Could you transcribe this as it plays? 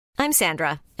I'm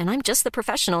Sandra, and I'm just the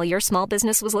professional your small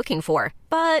business was looking for.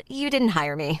 But you didn't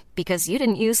hire me because you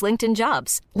didn't use LinkedIn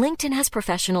Jobs. LinkedIn has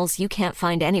professionals you can't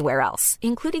find anywhere else,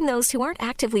 including those who aren't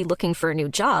actively looking for a new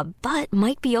job, but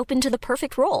might be open to the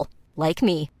perfect role, like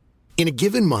me. In a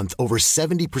given month, over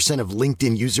 70% of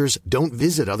LinkedIn users don't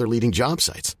visit other leading job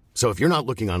sites. So if you're not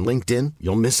looking on LinkedIn,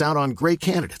 you'll miss out on great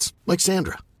candidates like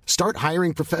Sandra. Start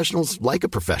hiring professionals like a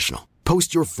professional.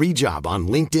 Post your free job on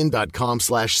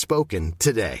linkedin.com/spoken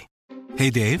today. Hey,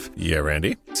 Dave. Yeah,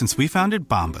 Randy. Since we founded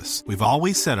Bombas, we've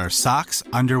always said our socks,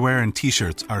 underwear, and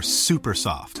T-shirts are super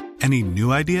soft. Any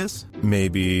new ideas?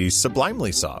 Maybe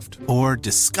sublimely soft. Or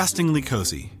disgustingly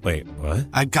cozy. Wait, what?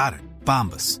 I got it.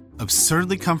 Bombas.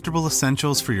 Absurdly comfortable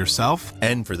essentials for yourself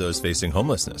and for those facing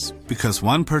homelessness. Because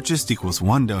one purchased equals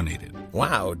one donated.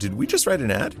 Wow, did we just write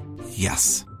an ad?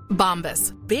 Yes.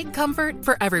 Bombas. Big comfort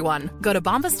for everyone. Go to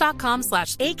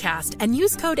bombas.com/ACAST and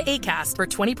use code ACAST for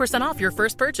 20% off your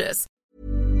first purchase.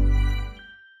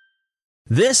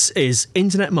 This is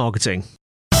Internet Marketing.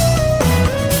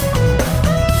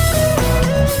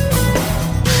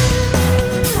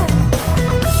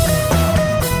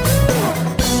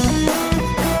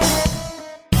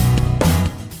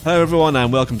 Hello everyone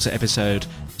and welcome to episode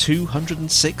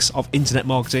 206 of Internet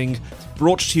Marketing,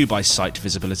 brought to you by Site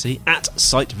Visibility at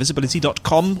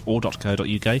sitevisibility.com or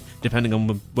 .co.uk, depending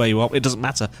on where you are. It doesn't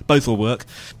matter, both will work.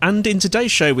 And in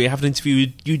today's show we have an interview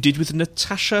you did with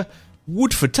Natasha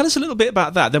Woodford. Tell us a little bit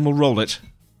about that, then we'll roll it.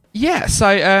 Yeah,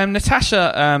 so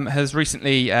Natasha has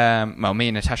recently, me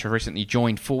and Natasha have recently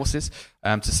joined forces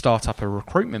to start up a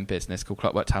recruitment business called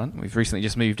Clockwork Talent. We've recently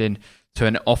just moved in to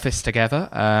an office together,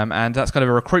 and that's kind of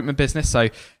a recruitment business, so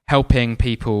helping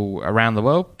people around the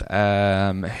world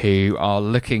who are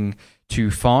looking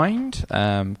to find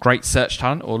great search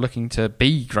talent or looking to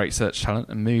be great search talent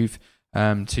and move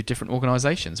to different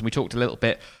organisations. And we talked a little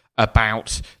bit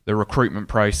about the recruitment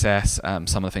process,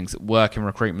 some of the things that work in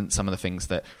recruitment, some of the things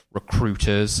that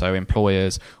recruiters, so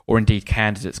employers, or indeed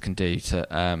candidates can do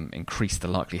to increase the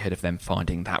likelihood of them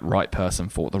finding that right person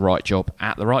for the right job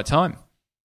at the right time.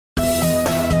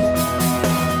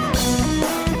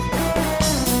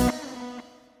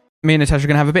 Me and Natasha are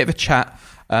going to have a bit of a chat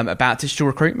about digital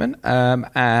recruitment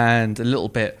and a little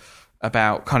bit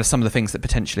about kind of some of the things that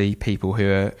potentially people who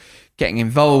are getting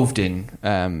involved in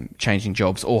changing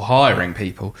jobs or hiring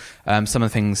people, some of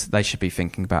the things they should be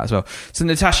thinking about as well. So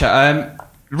Natasha,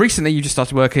 recently you just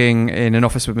started working in an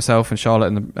office with myself and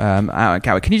Charlotte and out at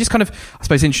Gatwick. Can you just kind of, I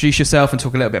suppose, introduce yourself and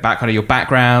talk a little bit about kind of your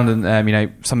background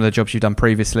and some of the jobs you've done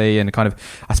previously and kind of,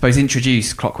 I suppose,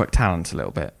 introduce Clockwork Talent a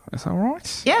little bit. Is that all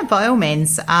right? Yeah, by all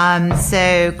means.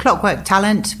 So Clockwork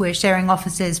Talent, we're sharing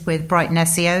offices with Brighton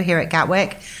SEO here at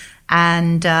Gatwick.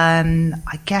 And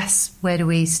I guess, where do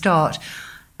we start?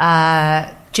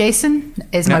 Jason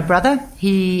is my brother.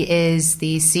 He is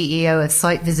the CEO of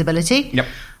Site Visibility. Yep.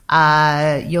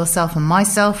 Yourself and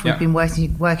myself, we've been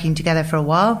working together for a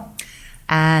while.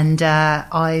 And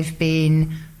I've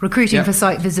been recruiting for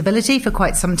Site Visibility for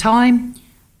quite some time.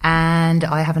 And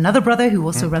I have another brother who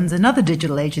also runs another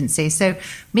digital agency. So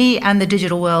me and the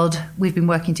digital world, we've been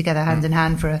working together hand in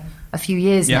hand for a few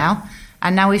years now.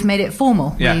 And now we've made it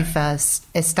formal. Yeah. We've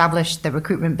established the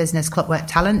recruitment business Clockwork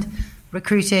Talent,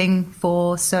 recruiting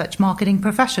for search marketing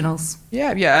professionals. Yeah.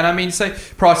 And I mean, so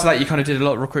prior to that, you kind of did a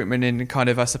lot of recruitment in kind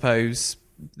of, I suppose,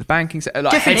 the banking sector,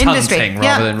 like different headhunting industry.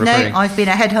 rather than recruiting. No, I've been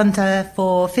a headhunter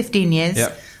for 15 years.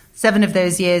 Yep. 7 of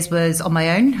those years was on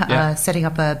my own, setting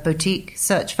up a boutique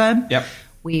search firm. Yep.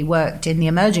 We worked in the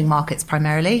emerging markets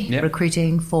primarily,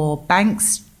 recruiting for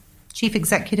banks, chief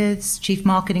executives, chief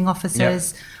marketing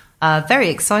officers. Very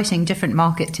exciting, different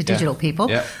market to digital people.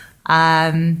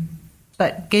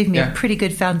 But gave me a pretty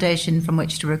good foundation from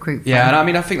which to recruit from. Yeah, and I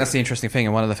mean, I think that's the interesting thing.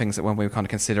 And one of the things that when we were kind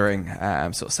of considering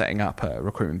sort of setting up a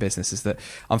recruitment business is that,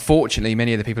 unfortunately,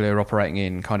 many of the people who are operating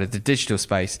in kind of the digital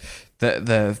space,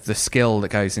 the skill that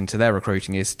goes into their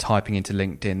recruiting is typing into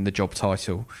LinkedIn the job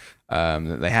title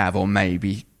that they have, or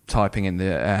maybe typing in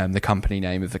the company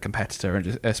name of the competitor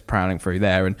and just prowling through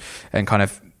there and kind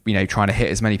of, trying to hit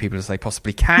as many people as they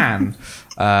possibly can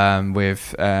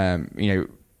with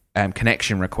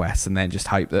connection requests, and then just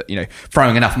hope that,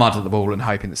 throwing enough mud at the ball and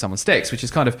hoping that someone sticks, which is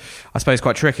kind of, I suppose,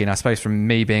 quite tricky. And I suppose from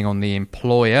me being on the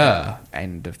employer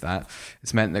end of that,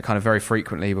 it's meant that kind of very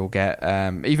frequently we'll get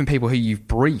even people who you've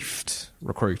briefed,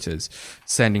 recruiters,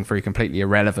 sending through completely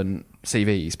irrelevant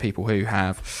CVs, people who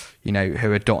have,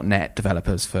 who are .NET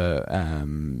developers for,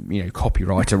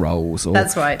 copywriter roles, or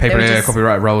that's right. People who are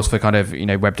copywriter roles for kind of,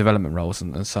 web development roles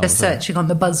and so on. Just searching on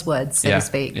the buzzwords, so to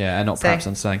speak. Yeah, and not perhaps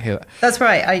understanding who. That's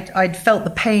right. I'd felt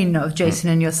the pain of Jason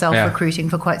and yourself recruiting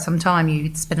for quite some time.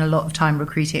 You'd spent a lot of time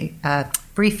recruiting,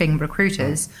 briefing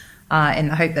recruiters in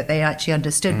the hope that they actually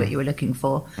understood what you were looking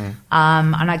for.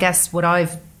 And I guess what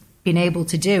I've been able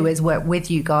to do is work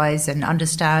with you guys and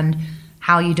understand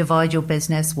how you divide your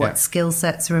business, what skill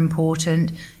sets are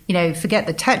important. Forget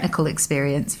the technical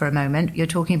experience for a moment. You're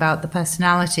talking about the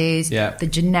personalities, the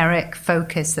generic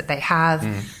focus that they have,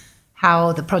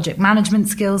 how the project management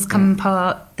skills come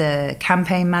apart, the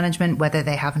campaign management, whether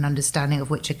they have an understanding of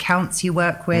which accounts you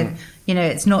work with.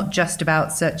 It's not just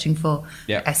about searching for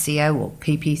SEO or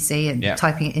PPC and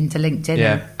typing it into LinkedIn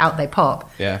and out they pop.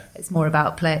 It's more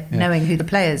about knowing who the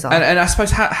players are. And I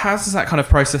suppose, how does that kind of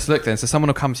process look then? So someone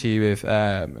will come to you with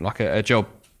like a job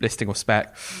listing or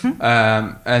spec, and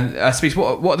I suppose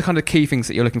what are the kind of key things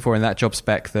that you're looking for in that job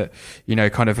spec that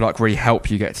kind of like really help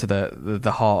you get to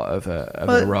the heart of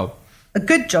a role? A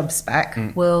good job spec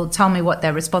will tell me what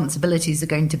their responsibilities are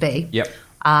going to be,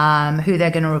 who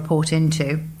they're going to report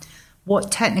into,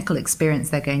 what technical experience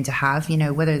they're going to have,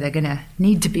 whether they're going to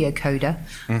need to be a coder,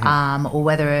 or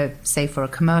whether, say, for a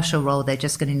commercial role, they're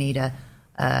just going to need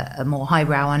a more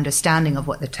highbrow understanding of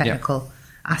what the technical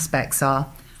aspects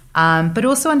are. But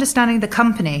also understanding the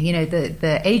company,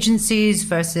 the agencies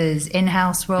versus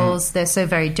in-house roles, they're so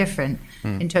very different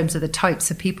in terms of the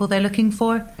types of people they're looking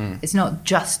for. It's not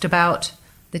just about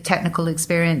the technical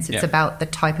experience, it's about the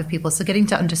type of people. So getting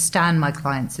to understand my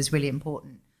clients is really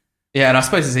important. Yeah, and I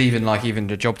suppose it's even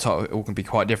the job title can be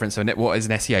quite different. So what is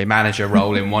an SEO manager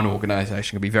role in one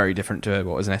organisation can be very different to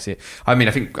what is an SEO. I mean,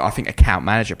 I think account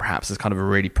manager perhaps is kind of a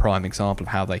really prime example of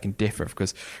how they can differ,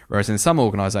 because whereas in some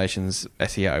organisations,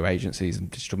 SEO agencies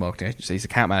and digital marketing agencies,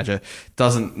 account manager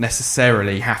doesn't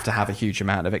necessarily have to have a huge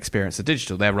amount of experience in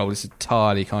digital. Their role is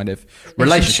entirely kind of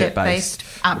relationship based.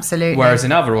 Absolutely. Whereas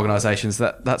in other organisations,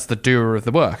 that's the doer of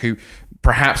the work who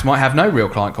perhaps might have no real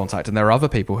client contact, and there are other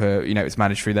people who it's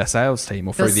managed through their sales team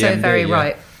or through the MD. Very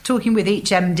right. Talking with each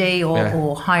MD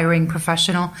or hiring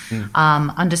professional,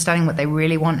 understanding what they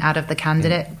really want out of the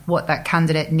candidate, what that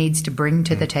candidate needs to bring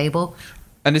to the table.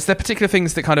 And is there particular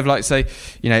things that kind of like say,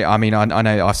 I mean, I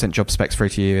know I've sent job specs through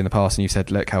to you in the past and you said,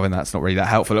 look, Owen, that's not really that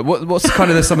helpful. What's kind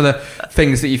of some of the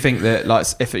things that you think that, like,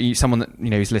 if someone that,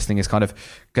 who's listening is kind of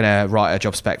going to write a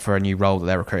job spec for a new role that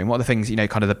they're recruiting, what are the things,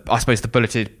 kind of I suppose the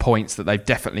bulleted points that they've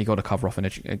definitely got to cover off in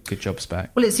a good job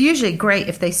spec? Well, it's usually great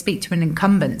if they speak to an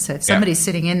incumbent. So if somebody's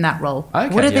sitting in that role,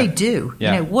 what do they do?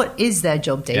 What is their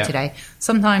job day to day?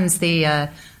 Sometimes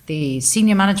the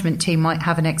senior management team might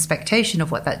have an expectation of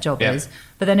what that job is.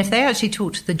 But then if they actually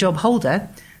talk to the job holder,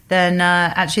 then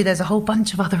actually there's a whole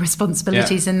bunch of other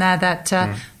responsibilities in there that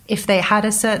if they had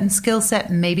a certain skill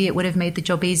set, maybe it would have made the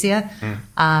job easier.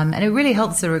 And it really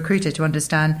helps the recruiter to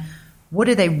understand what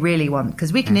do they really want?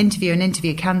 Because we can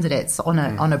interview candidates on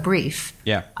a brief,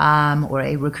 or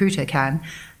a recruiter can.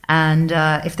 And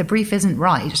if the brief isn't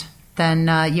right,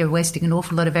 then you're wasting an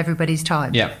awful lot of everybody's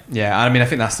time. Yeah. I mean, I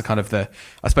think that's the kind of I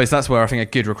suppose that's where I think a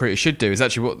good recruiter should do, is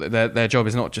actually what their job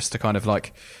is not just to kind of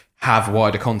like have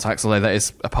wider contacts, although that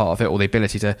is a part of it, or the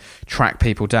ability to track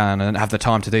people down and have the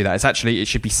time to do that. It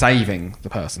should be saving the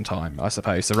person time, I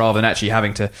suppose. So rather than actually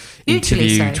having to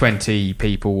interview 20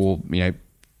 people, or,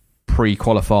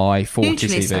 pre-qualify 40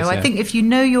 Hugely CVs. So. I think if you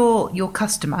know your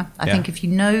customer, I think if you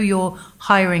know your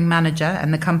hiring manager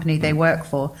and the company they work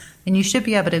for, then you should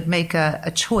be able to make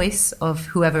a choice of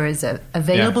whoever is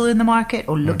available in the market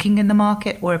or looking in the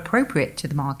market or appropriate to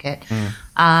the market,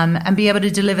 and be able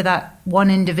to deliver that one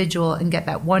individual and get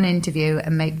that one interview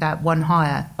and make that one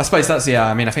hire. I suppose that's,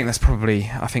 I mean, I think that's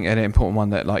probably, an important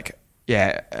one that, like,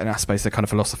 and I suppose the kind of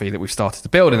philosophy that we've started to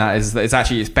build in that is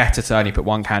that it's better to only put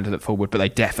one candidate forward, but they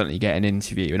definitely get an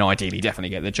interview and ideally definitely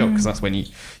get the job, because that's when you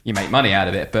make money out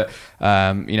of it. But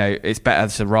it's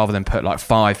better to, rather than put like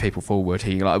 5 people forward,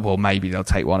 maybe they'll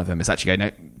take one of them. It's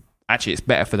actually it's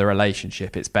better for the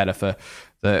relationship. It's better for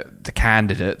the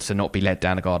candidate to not be led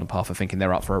down a garden path of thinking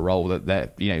they're up for a role that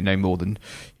they're no more than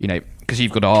because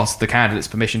you've got to ask the candidate's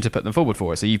permission to put them forward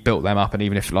for it. So you've built them up, and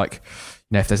even if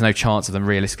if there's no chance of them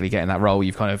realistically getting that role,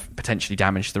 you've kind of potentially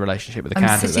damaged the relationship with the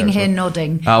candidate. I'm sitting here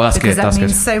nodding. Oh, that's because good. That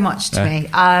means so much to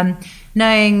me.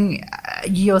 Knowing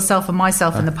yourself and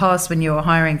myself in the past, when you were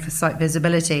hiring for site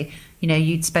visibility,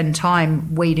 you'd spend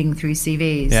time wading through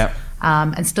CVs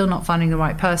and still not finding the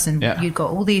right person. You've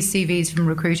got all these CVs from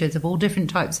recruiters of all different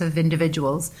types of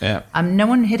individuals. No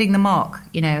one hitting the mark,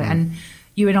 and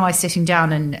you and I sitting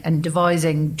down and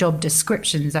devising job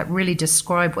descriptions that really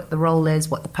describe what the role is,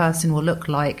 what the person will look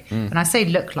like. And I say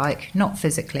look like, not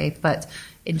physically, but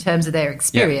in terms of their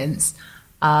experience,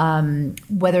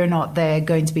 whether or not they're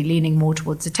going to be leaning more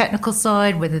towards the technical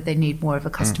side, whether they need more of a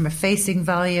customer-facing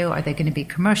value, are they going to be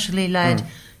commercially led?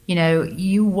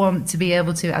 You want to be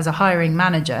able to, as a hiring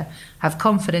manager, have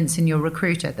confidence in your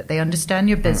recruiter that they understand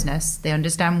your business, they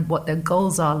understand what their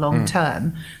goals are long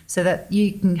term, so that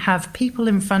you can have people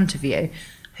in front of you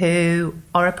who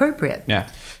are appropriate. Yeah.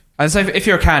 And so if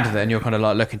you're a candidate and you're kind of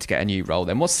like looking to get a new role,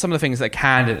 then what's some of the things that a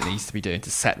candidate needs to be doing to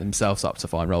set themselves up to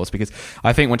find roles? Because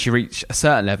I think once you reach a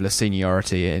certain level of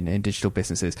seniority in digital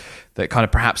businesses, that kind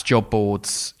of perhaps job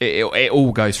boards, it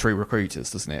all goes through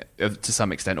recruiters, doesn't it? To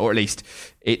some extent, or at least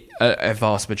a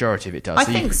vast majority of it does. I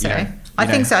think so. I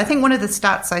think so. I think one of the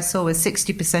stats I saw was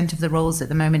 60% of the roles at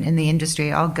the moment in the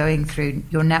industry are going through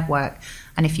your network.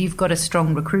 And if you've got a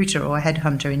strong recruiter or a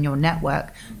headhunter in your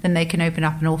network, then they can open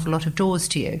up an awful lot of doors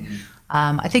to you.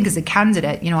 I think as a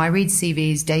candidate, I read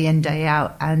CVs day in, day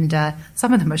out, and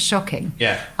some of them are shocking.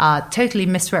 Totally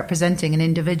misrepresenting an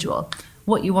individual.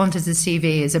 What you want as a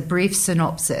CV is a brief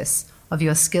synopsis of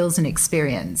your skills and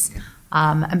experience,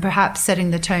 and perhaps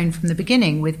setting the tone from the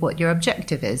beginning with what your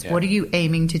objective is. What are you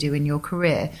aiming to do in your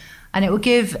career? And it will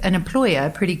give an employer a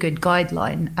pretty good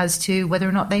guideline as to whether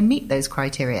or not they meet those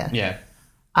criteria.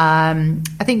 I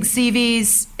think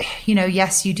CVs,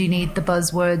 yes, you do need the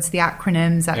buzzwords, the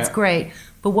acronyms, that's great.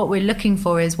 But what we're looking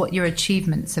for is what your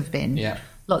achievements have been.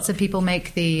 Lots of people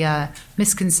make the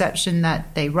misconception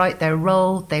that they write their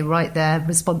role, they write their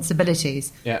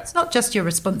responsibilities. It's not just your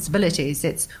responsibilities,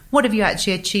 it's what have you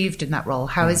actually achieved in that role?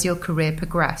 How has your career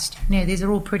progressed? These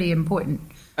are all pretty important.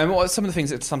 And what are some of the things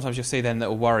that sometimes you'll see then that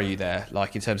will worry you there?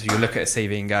 Like in terms of you look at a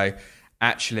CV and go,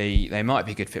 actually, they might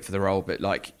be a good fit for the role, but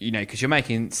because you're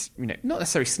making, not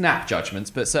necessarily snap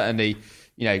judgments, but certainly,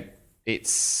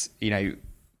 it's,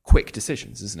 quick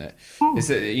decisions, isn't it? Is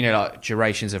it, like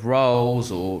durations of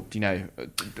roles or, is there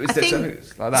something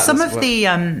like that?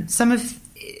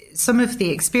 Some of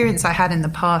the experience I had in the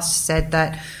past said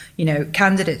that,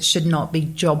 candidates should not be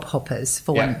job hoppers,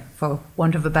 for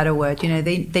want of a better word.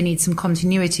 They need some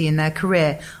continuity in their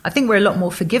career. I think we're a lot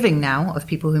more forgiving now of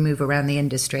people who move around the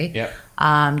industry.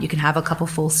 You can have a couple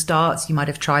false starts. You might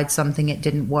have tried something, it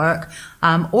didn't work.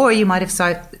 Or you might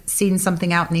have seen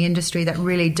something out in the industry that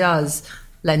really does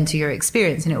lend to your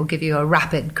experience, and it will give you a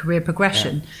rapid career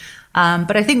progression.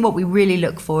 But I think what we really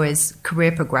look for is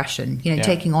career progression,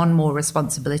 taking on more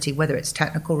responsibility, whether it's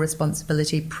technical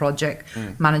responsibility, project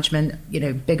management,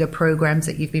 bigger programs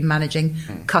that you've been managing,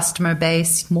 customer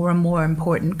base, more and more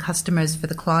important customers for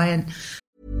the client.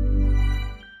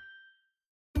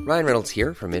 Ryan Reynolds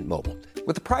here from Mint Mobile.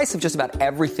 With the price of just about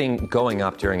everything going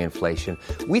up during inflation,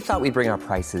 we thought we'd bring our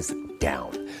prices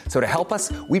down. So to help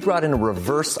us, we brought in a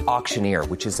reverse auctioneer,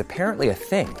 which is apparently a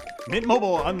thing. Mint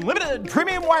Mobile Unlimited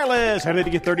Premium Wireless. How to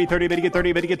get 30, 30, bit to get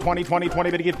 30, bit to get 20, 20, 20,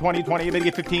 bit to get 20, 20, bit to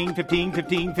get 15, 15,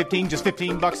 15, 15, just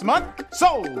 $15 a month?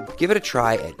 Sold! Give it a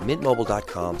try at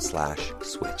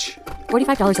mintmobile.com/switch.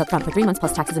 $45 up front for 3 months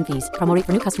plus taxes and fees. Promo rate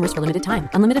for new customers for limited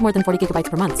time. Unlimited more than 40 gigabytes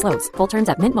per month. Slows full terms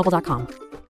at mintmobile.com.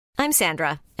 I'm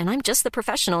Sandra, and I'm just the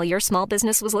professional your small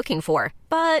business was looking for.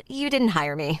 But you didn't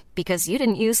hire me because you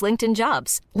didn't use LinkedIn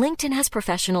Jobs. LinkedIn has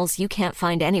professionals you can't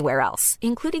find anywhere else,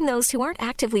 including those who aren't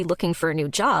actively looking for a new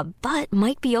job, but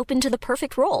might be open to the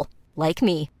perfect role, like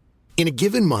me. In a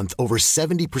given month, over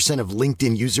 70% of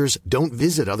LinkedIn users don't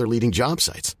visit other leading job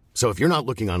sites. So if you're not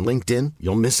looking on LinkedIn,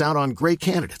 you'll miss out on great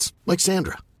candidates like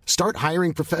Sandra. Start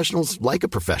hiring professionals like a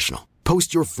professional.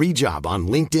 Post your free job on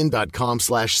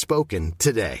linkedin.com/spoken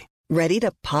today. Ready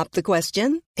to pop the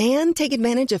question and take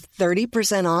advantage of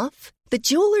 30% off? The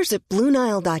jewelers at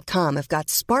BlueNile.com have got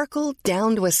sparkle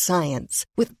down to a science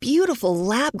with beautiful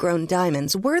lab-grown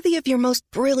diamonds worthy of your most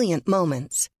brilliant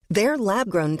moments. Their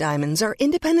lab-grown diamonds are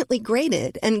independently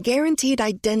graded and guaranteed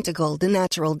identical to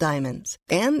natural diamonds.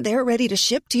 And they're ready to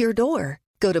ship to your door.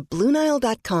 Go to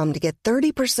BlueNile.com to get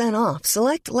 30% off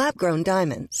select lab-grown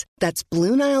diamonds. That's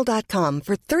BlueNile.com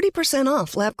for 30%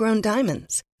 off lab-grown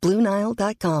diamonds.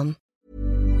 BlueNile.com.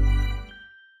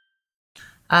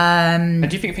 And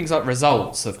do you think things like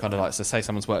results of kind of like, so say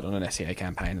someone's worked on an SEO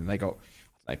campaign and they got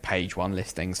page 1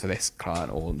 listings for this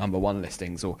client or number 1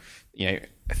 listings or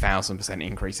 1,000%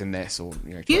 increase in this or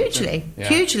hugely.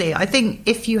 I think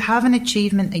if you have an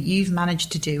achievement that you've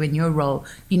managed to do in your role,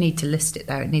 you need to list it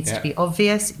there. It needs to be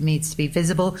obvious, it needs to be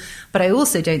visible. But I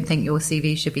also don't think your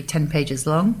CV should be 10 pages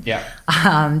long.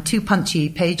 2 punchy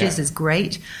pages is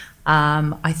great.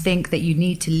 I think that you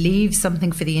need to leave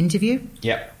something for the interview.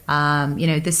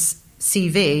 This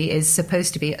CV is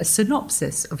supposed to be a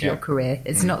synopsis of your career.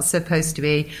 It's not supposed to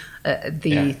be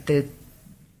the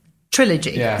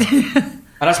trilogy.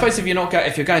 And I suppose if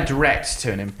you're going direct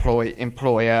to an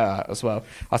employer as well,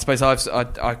 I suppose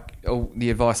the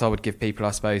advice I would give people,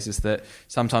 I suppose, is that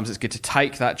sometimes it's good to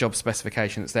take that job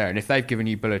specification that's there, and if they've given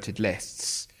you bulleted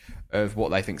lists what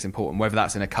they think is important, whether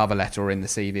that's in a cover letter or in the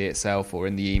CV itself or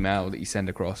in the email that you send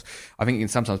across. I think it can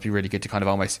sometimes be really good to kind of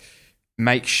almost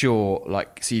make sure,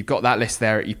 like, so you've got that list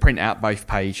there, you print out both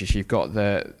pages, you've got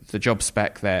the job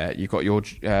spec there, you've got your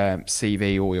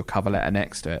CV or your cover letter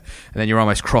next to it, and then you're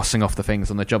almost crossing off the things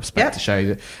on the job spec to show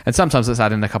that. And sometimes let's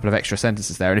add in a couple of extra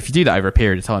sentences there, and if you do that over a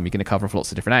period of time, you're going to cover off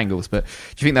lots of different angles. But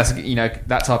do you think that's,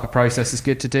 that type of process is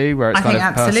good to do, where it's kind of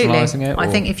personalising it? I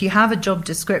think if you have a job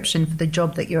description for the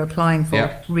job that you're applying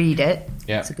for, read it.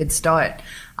 It's a good start.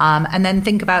 And then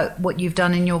think about what you've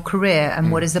done in your career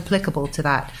and what is applicable to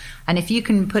that. And if you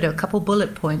can put a couple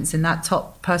bullet points in that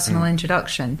top personal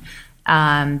introduction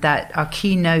that are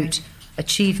keynote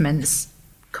achievements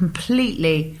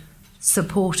completely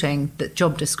supporting the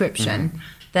job description,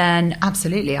 then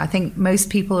absolutely. I think most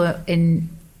people in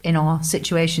our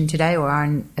situation today or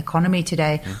our economy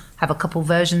today have a couple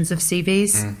versions of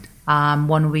CVs.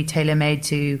 One will be tailor-made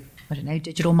to,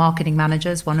 digital marketing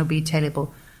managers. One will be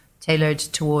tailored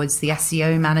towards the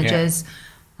SEO managers.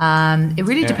 It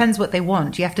really depends what they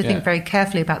want. You have to think very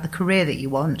carefully about the career that you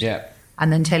want,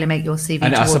 and then tailor make your CV.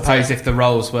 And I suppose it. if the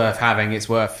role's worth having, it's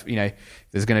worth,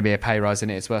 there's going to be a pay rise in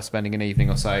it, it's worth spending an evening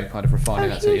or so kind of refining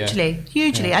that.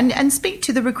 Hugely. And speak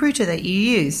to the recruiter that you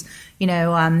use.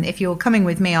 If you're coming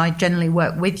with me, I generally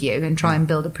work with you and try and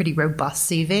build a pretty robust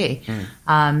CV.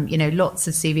 Lots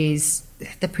of CVs,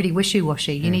 they're pretty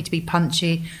wishy-washy. You need to be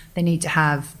punchy. They need to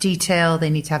have detail. They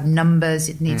need to have numbers.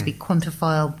 It needs to be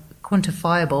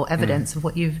quantifiable evidence of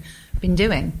what you've been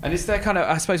doing. And is there kind of,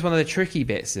 I suppose, one of the tricky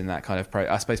bits in that kind of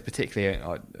I suppose particularly,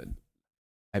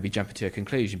 maybe jumping to a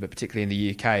conclusion, but particularly in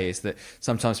the UK, is that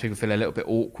sometimes people feel a little bit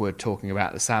awkward talking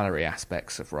about the salary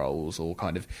aspects of roles or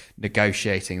kind of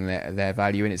negotiating their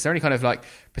value. And is there any kind of like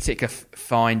particular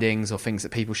findings or things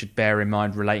that people should bear in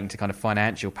mind relating to kind of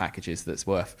financial packages that's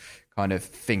worth kind of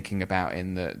thinking about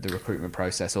in the recruitment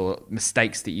process, or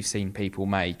mistakes that you've seen people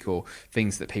make, or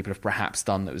things that people have perhaps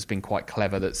done that has been quite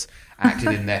clever that's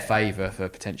acted in their favour for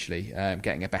potentially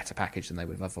getting a better package than they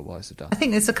would have otherwise have done? I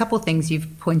think there's a couple of things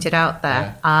you've pointed out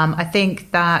there. I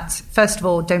think that, first of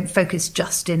all, don't focus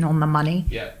just in on the money.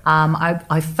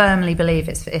 I firmly believe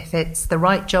if it's the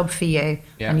right job for you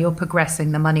and you're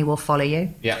progressing, the money will follow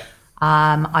you.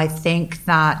 I think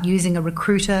that using a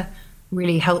recruiter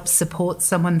really helps support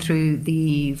someone through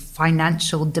the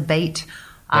financial debate.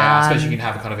 I suppose you can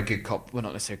have a kind of a good cop, well,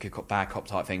 not necessarily a good cop, bad cop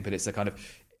type thing, but it's a kind of,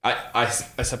 I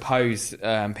suppose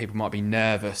people might be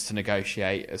nervous to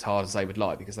negotiate as hard as they would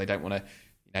like because they don't want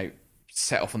to,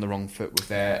 set off on the wrong foot with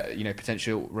their,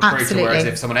 potential recruiter, whereas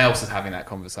if someone else is having that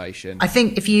conversation. I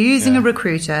think if you're using a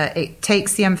recruiter, it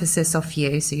takes the emphasis off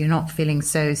you, so you're not feeling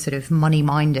so sort of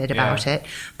money-minded about it.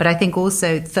 But I think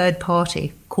also third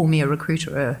party, call me a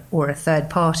recruiter or a third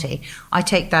party, I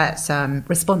take that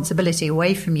responsibility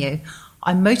away from you.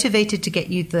 I'm motivated to get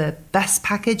you the best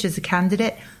package as a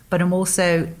candidate, but I'm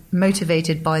also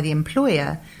motivated by the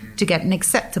employer to get an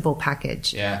acceptable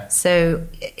package. So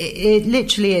it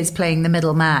literally is playing the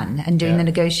middleman and doing the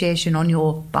negotiation on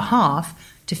your behalf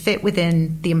to fit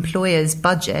within the employer's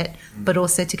budget, but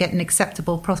also to get an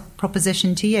acceptable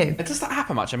proposition to you. Does that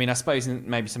happen much? I mean, I suppose in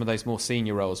maybe some of those more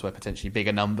senior roles where potentially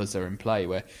bigger numbers are in play,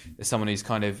 where there's someone who's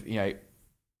kind of,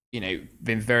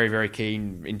 been very, very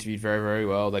keen, interviewed very, very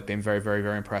well. They've been very, very,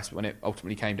 very impressed. But when it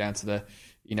ultimately came down to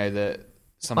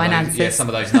some of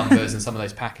those numbers and some of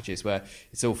those packages where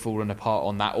it's all fallen apart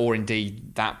on that, or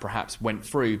indeed that perhaps went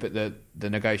through, but the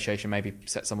negotiation maybe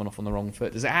set someone off on the wrong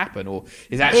foot. Does it happen, or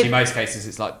is it actually most cases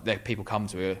it's like people come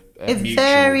to a mutual? It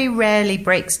very rarely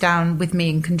breaks down with me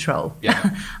in control.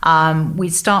 We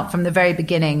start from the very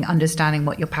beginning, understanding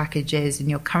what your package is in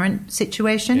your current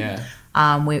situation.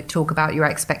 We talk about your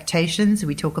expectations.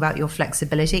 We talk about your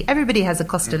flexibility. Everybody has a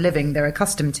cost of living they're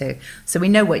accustomed to, so we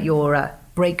know what your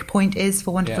break point is,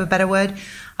 for want of a better word.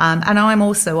 And I'm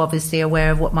also obviously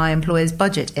aware of what my employer's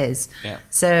budget is.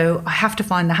 So I have to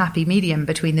find the happy medium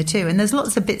between the two. And there's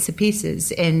lots of bits and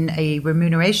pieces in a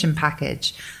remuneration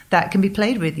package that can be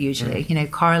played with usually.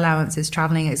 Car allowances,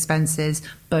 travelling expenses,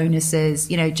 bonuses,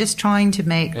 just trying to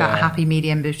make that happy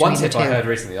medium between the two. One tip I heard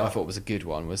recently I thought was a good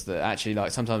one was that actually,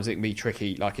 like, sometimes it can be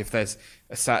tricky. Like if there's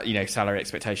a salary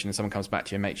expectation and someone comes back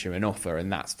to you and makes you an offer and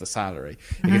that's the salary,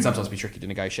 it can sometimes be tricky to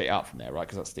negotiate up from there, right?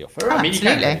 Because that's the offer. I mean,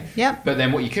 absolutely. But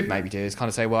then what you could maybe do is kind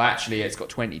of say, well, actually, it's got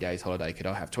 20 days holiday. Could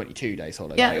I have 22 days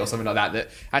holiday or something like that? That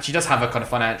actually does have a kind of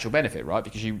financial benefit, right?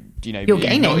 Because you're gaining.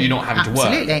 You're not having to work.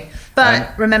 Absolutely.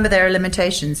 But remember, there are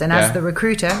limitations, and as the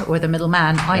recruiter or the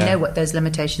middleman, I know what those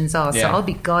limitations are. So I'll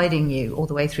be guiding you all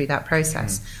the way through that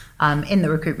process. In the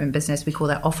recruitment business, we call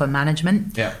that offer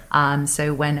management.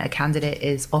 So when a candidate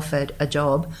is offered a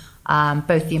job,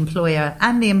 both the employer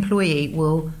and the employee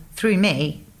will, through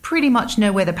me pretty much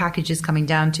know where the package is coming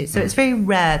down to. So it's very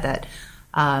rare that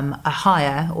a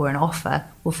hire or an offer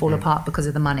will fall apart because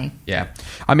of the money. Yeah.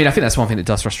 I mean, I think that's one thing that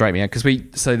does frustrate me, because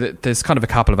there's kind of a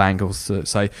couple of angles.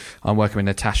 So I'm working with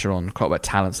Natasha on Clockwork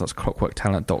Talents, that's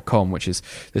clockworktalent.com, which is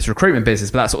this recruitment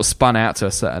business, but that sort of spun out to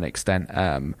a certain extent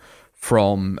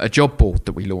from a job board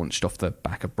that we launched off the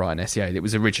back of Brighton SEO. It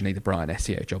was originally the Brighton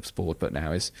SEO jobs board, but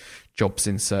now is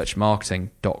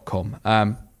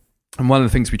jobsinsearchmarketing.com. And one of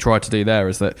the things we tried to do there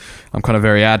is that I'm kind of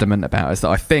very adamant about is that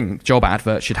I think job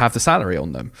adverts should have the salary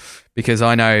on them, because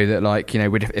I know that, like,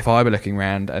 if I were looking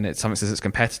around and it's something says it's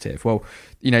competitive, well,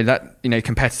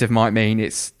 competitive might mean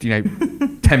it's,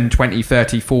 10, 20,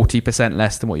 30, 40%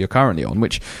 less than what you're currently on,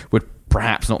 which would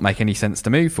perhaps not make any sense to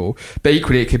move for. But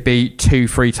equally, it could be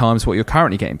 2-3 times what you're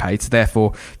currently getting paid. So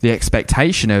therefore, the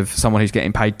expectation of someone who's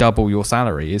getting paid double your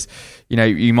salary is,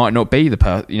 you might not be the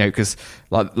because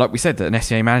like we said, that an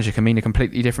SEA manager can mean a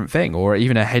completely different thing, or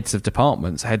even a heads of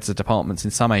departments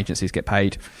in some agencies get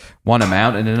paid one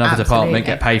amount, and in another department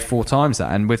get paid 4 times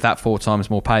that. And with that 4 times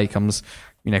more pay comes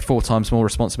 4 times more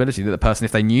responsibility that the person,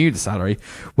 if they knew the salary,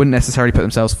 wouldn't necessarily put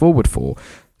themselves forward for.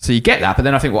 So you get that, but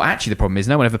then I think, well, actually the problem is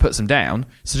no one ever puts them down,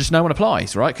 so just no one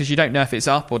applies, right? Because you don't know if it's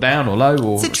up or down or low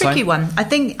or... It's a tricky one. I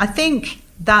think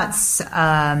that's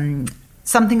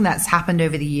something that's happened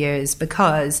over the years,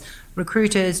 because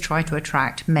recruiters try to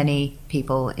attract many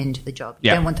people into the job. You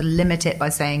don't want to limit it by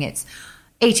saying it's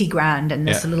 80 grand and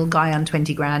this little guy on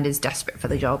 20 grand is desperate for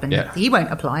the job, and he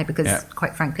won't apply because,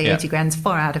 quite frankly, 80 grand's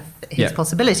far out of his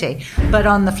possibility. But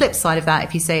on the flip side of that,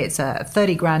 if you say it's a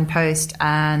 30 grand post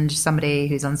and somebody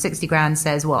who's on 60 grand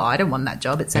says, well, I don't want that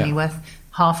job, it's only worth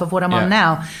half of what I'm on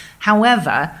now.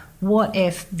 However, what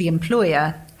if the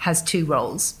employer has 2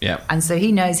 roles, and so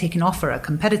he knows he can offer a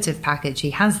competitive package, he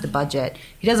has the budget,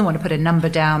 he doesn't want to put a number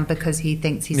down because he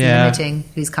thinks he's limiting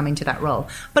who's coming to that role.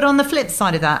 But on the flip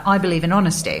side of that, I believe in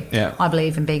honesty. I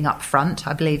believe in being upfront.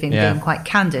 I believe in being quite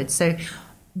candid. So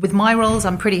with my roles,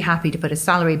 I'm pretty happy to put a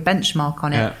salary benchmark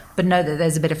on it, but know that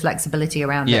there's a bit of flexibility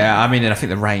around it. I mean, and I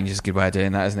think the range is a good way of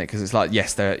doing that, isn't it? Because it's like,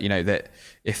 yes, they're, that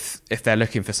if they're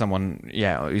looking for someone,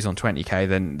 who's on 20k,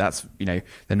 then that's, they're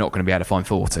not going to be able to find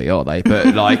 40, are they?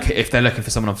 But like, if they're looking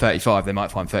for someone on 35, they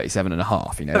might find 37 and a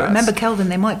half, But remember, Kelvin,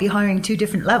 they might be hiring 2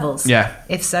 different levels. Yeah.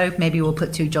 If so, maybe we'll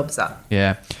put 2 jobs up.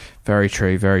 Yeah. Very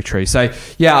true, very true. So,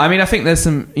 I mean, I think there's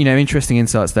some, interesting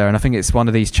insights there, and I think it's one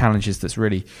of these challenges that's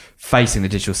really facing the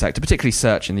digital sector, particularly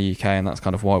search in the UK, and that's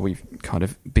kind of why we've kind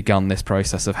of begun this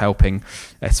process of helping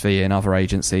SV and other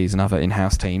agencies and other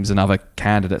in-house teams and other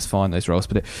candidates find those roles.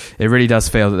 But it really does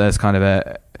feel that there's kind of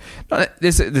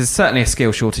there's certainly a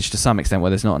skill shortage to some extent, where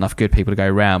there's not enough good people to go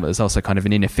around, but there's also kind of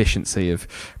an inefficiency of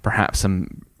perhaps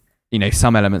some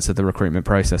elements of the recruitment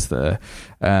process that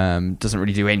doesn't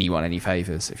really do anyone any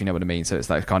favours, if you know what I mean. So it's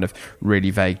like kind of really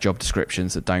vague job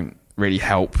descriptions that don't really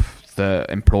help the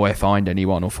employer find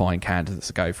anyone or find candidates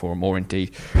to go for them, or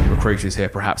indeed recruiters here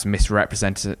perhaps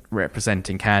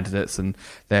misrepresenting candidates and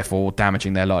therefore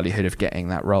damaging their likelihood of getting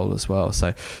that role as well. So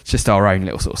it's just our own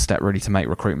little sort of step really to make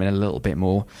recruitment a little bit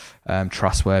more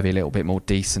trustworthy, a little bit more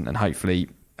decent, and hopefully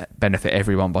benefit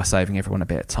everyone by saving everyone a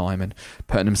bit of time and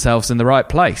putting themselves in the right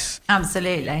place.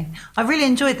 Absolutely. I've really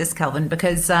enjoyed this, Kelvin,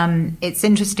 because it's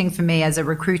interesting for me as a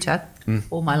recruiter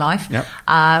all my life,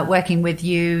 working with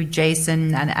you,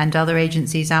 Jason, and other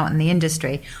agencies out in the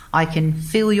industry. I can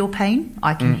feel your pain.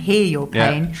 I can hear your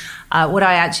pain. What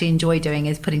I actually enjoy doing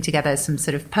is putting together some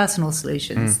sort of personal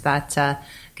solutions that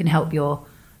can help your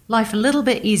life a little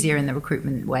bit easier in the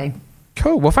recruitment way.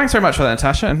 Cool. Well, thanks very much for that,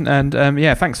 Natasha. And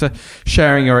thanks for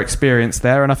sharing your experience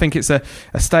there. And I think it's a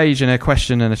stage and a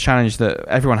question and a challenge that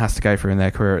everyone has to go through in their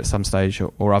career at some stage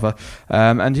or other.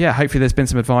 Hopefully there's been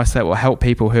some advice that will help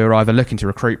people who are either looking to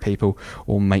recruit people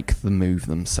or make the move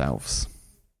themselves.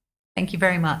 Thank you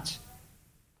very much.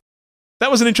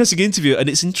 That was an interesting interview, and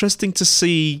it's interesting to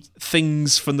see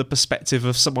things from the perspective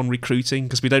of someone recruiting,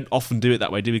 because we don't often do it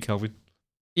that way, do we, Kelvin?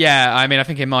 Yeah, I mean, I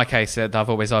think in my case, I've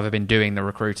always either been doing the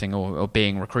recruiting or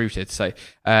being recruited. So,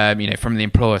 from the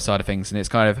employer side of things, and it's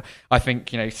kind of, I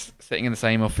think, sitting in the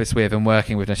same office with and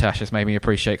working with Natasha has made me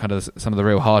appreciate kind of some of the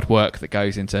real hard work that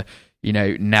goes into,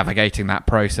 navigating that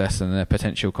process and the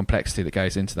potential complexity that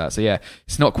goes into that. So yeah,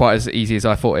 it's not quite as easy as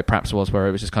I thought it perhaps was, where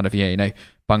it was just kind of,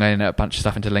 bunging a bunch of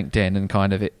stuff into LinkedIn and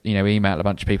kind of, email a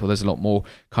bunch of people. There's a lot more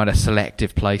kind of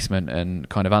selective placement and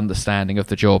kind of understanding of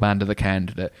the job and of the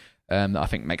candidate. That I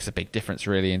think makes a big difference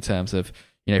really in terms of,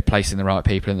 placing the right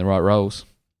people in the right roles.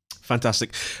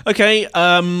 Fantastic. Okay,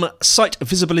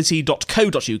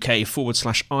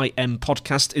 sitevisibility.co.uk/IM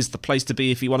podcast is the place to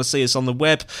be if you want to see us on the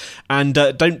web. And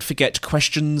don't forget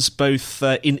questions, both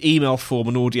in email form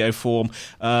and audio form.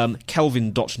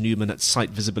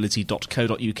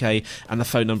 Kelvin.Newman@sitevisibility.co.uk, and the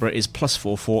phone number is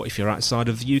 +44 if you're outside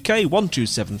of the UK,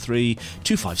 1273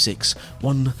 256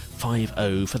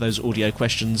 150 for those audio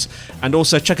questions. And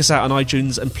also check us out on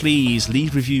iTunes, and please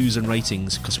leave reviews and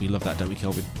ratings, because we love that, don't we,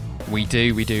 Kelvin? We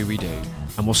do.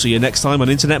 And we'll see you next time on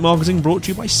Internet Marketing, brought to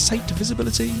you by Site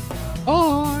Visibility.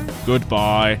 Bye.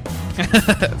 Goodbye.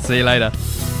 See you later.